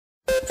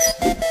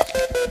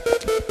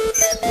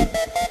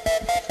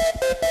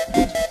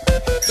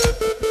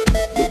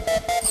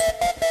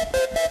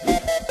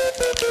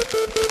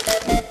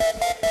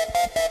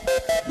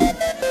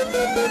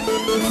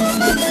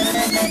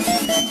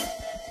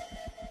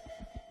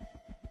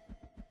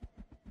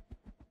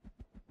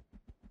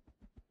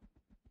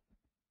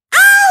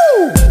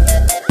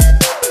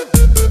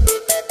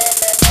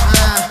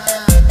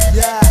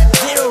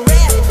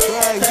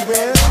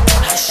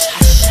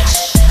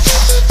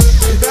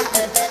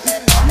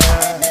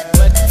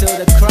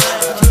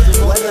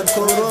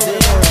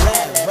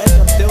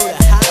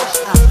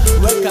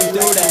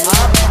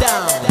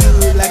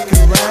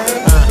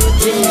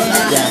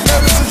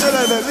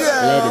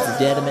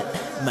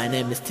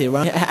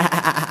ایران.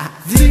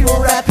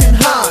 زیرو رپین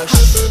هاش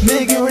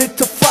میگیری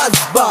تو فاز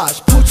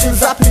باش پوچین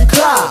زپین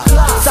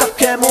کلاس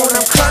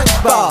سبکمونم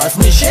کرنگ باز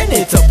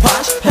میشینی تو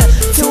پاش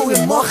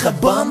توی مخ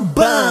بام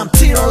بام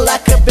تیرون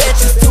لکه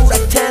بیچیز تو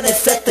رکتنه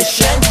ست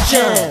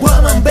شنجن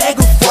با من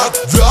بگو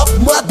fucked up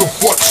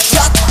motherfucker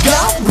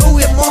shotgun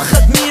روی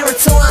مخت میره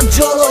تو هم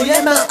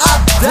جلوی من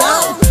up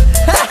down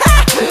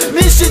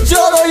میشه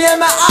جلوی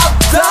من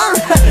up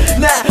down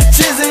نه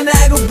چیزی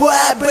نگو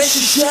باید بشی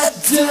shut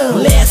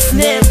down last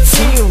name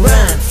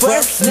T-Run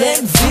first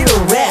name Zero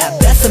Rap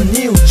that's a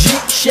new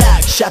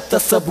G-Shock شب تا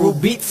صبح رو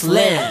بیت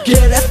لند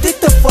گرفتی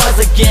تو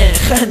فاز again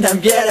خندم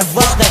گرفت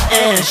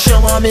واقعا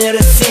شما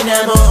میرسین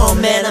اما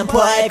منم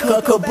پای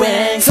کوکو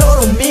بنگ تو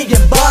رو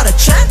میگم بار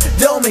چند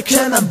دو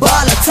میکنم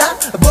بالاتم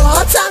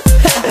باهاتم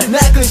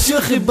نکن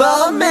شوخی با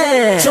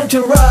من چون که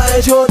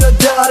راه جدا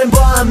داریم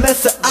با هم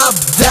مثل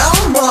up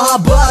down ما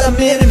بالا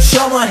میریم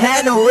شما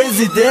هنو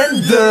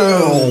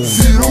رزیدندو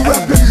Zero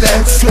rapping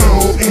let's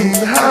go این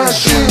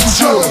هش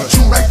اینجا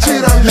چورک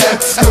تیرم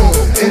let's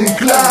go این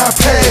کلاب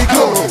hey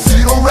go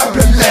Zero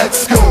rapping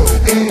let's go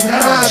این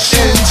هش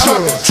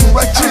اینجا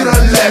چورک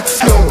تیرم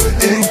let's go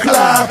این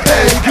کلاب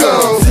hey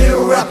go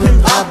Zero rapping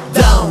up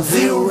down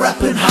Zero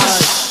rapping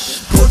hush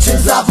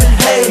Pushing up and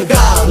hey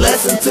God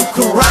listen to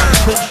Quran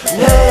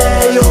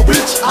Hey yo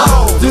bitch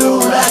oh do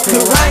like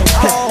Quran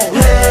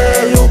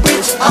Hey yo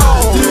bitch oh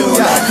do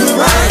like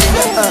Quran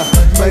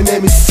My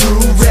name is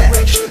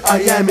Surek I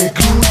am a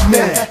good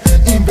man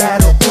این بر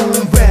و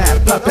اون بر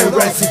پاپ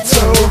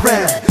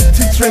رسیتورن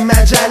تیتر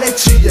مجله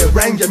چیه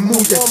رنگ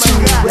موی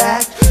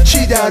تورک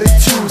چی داری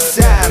تو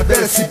سر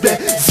برسی به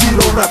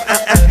زیرو رپ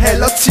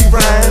هلا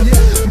تیرن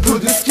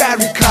پرودوس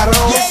کردی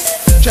کارو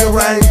که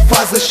رنگ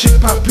فاز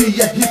شیپاپی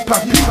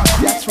هیپاپی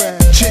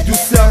چی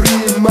دوست داری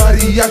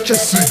ماریا که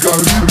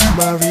سیگاری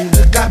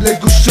قبل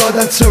گوش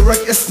دادن ترک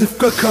اسنیف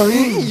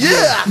کوکائین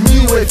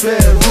میوه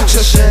رو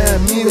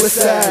چشم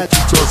میرسد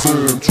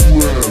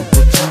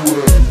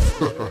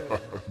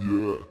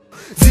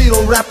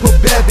زیرو رپ رو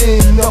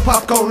ببین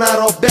نپاپ کنه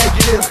رو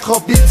بگیر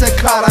خب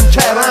بیت کارم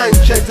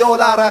کرنگ که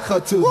دولار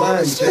خطو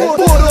بنگ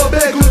برو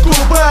بگو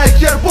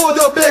گوبایگر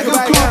برو بگو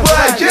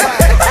گوبایگر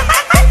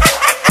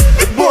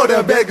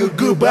برو بگو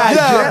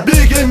گوبایگر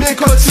بیگی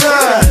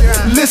میکتن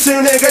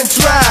listen again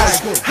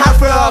track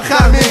حرف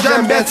آخر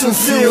میگم بهتون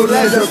see you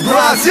later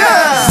bros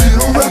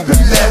زیرو رپ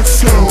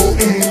let's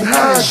go این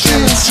هش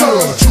اینجا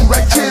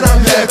چورک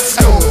تیرم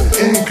let's go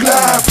این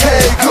کلاب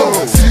hey go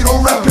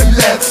زیرو رپ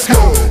let's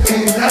go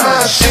این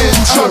هش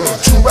اینجا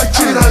چورک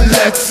تیرم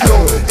let's go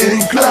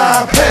این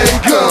کلاب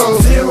hey go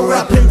Zero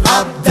rapping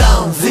up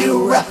down Zero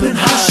rapping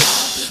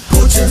hush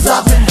Pushing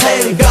up and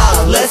hey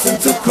God listen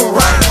to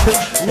Quran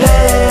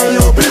Hey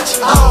yo bitch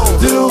oh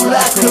do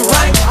like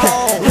Quran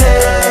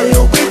Hey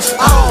yo bitch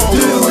oh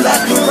do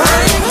like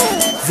Quran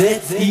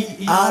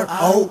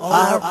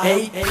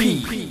Z-E-R-O-R-A-P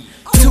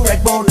تورک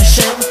بون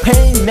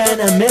شمپین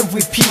منم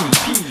MVP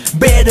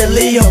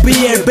بدلی و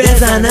بیر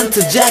بزنم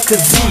تو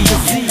جکزی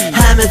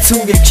همه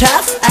توی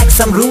کف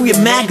عکسم روی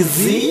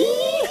مگزین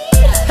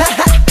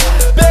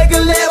بگو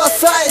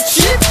لباسای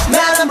چیپ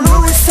منم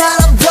روی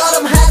سرم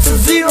دارم حتی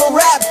زیرو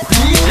رپ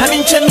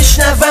همین که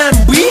میشنوم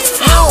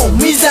بیت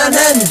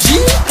میزنن جی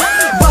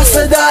با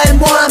صدای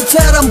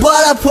مهمترم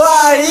بالا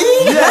پایی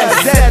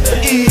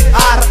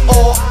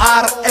Z-E-R-O-R-A-P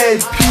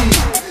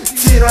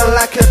تیران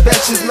لکه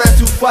بچیز من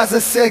تو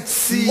فاز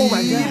سکسی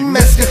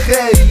مثل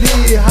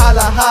خیلی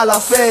حالا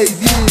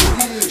فیدی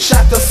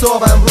شب تا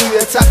صبحم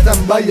روی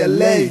تختم با یه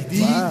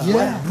لیدی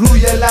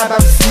روی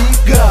لبم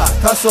سیگار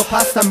تا صبح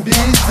هستم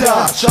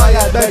بیدار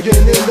شاید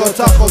بگنین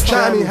دوتا خب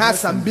کمی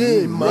هستم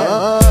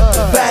بیمار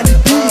ولی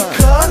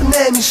بیکار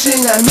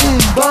نمیشینم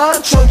این بار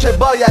چون که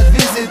باید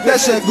ویزیت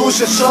بشه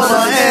گوش شما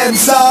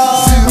انسان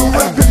زیرو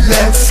رپ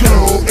let's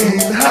go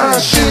این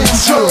هش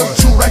اینجا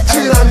چورک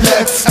تیرم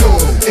let's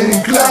go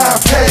این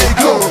کلاب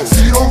hey go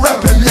زیرو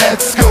رپ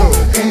let's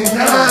go این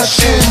هش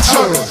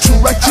اینجا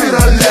چورک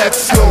تیرم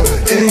let's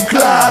go این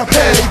کلاب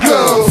hey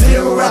go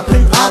Zero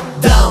rapping up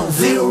down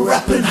Zero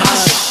rapping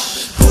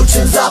hush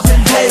Pushing up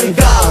and hey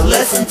God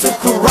listen to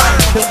Quran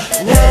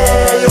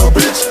Hey yo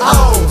bitch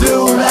oh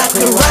do like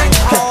Quran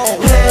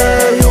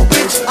Hey yo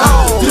bitch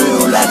oh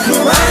do like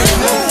Quran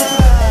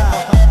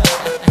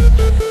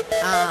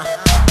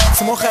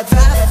تو مخت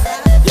رفت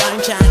یا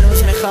این که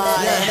هنوز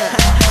میخوای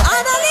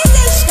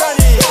آنالیزش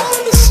کنی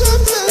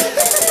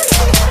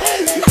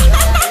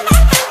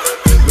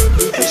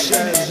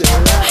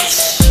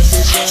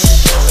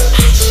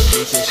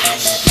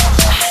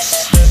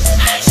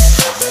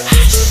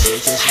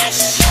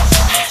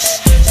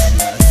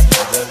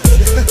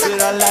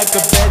like a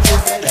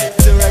bitches,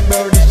 direct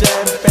murder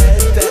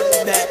champagne,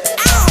 that.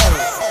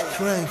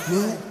 Crank,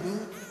 man.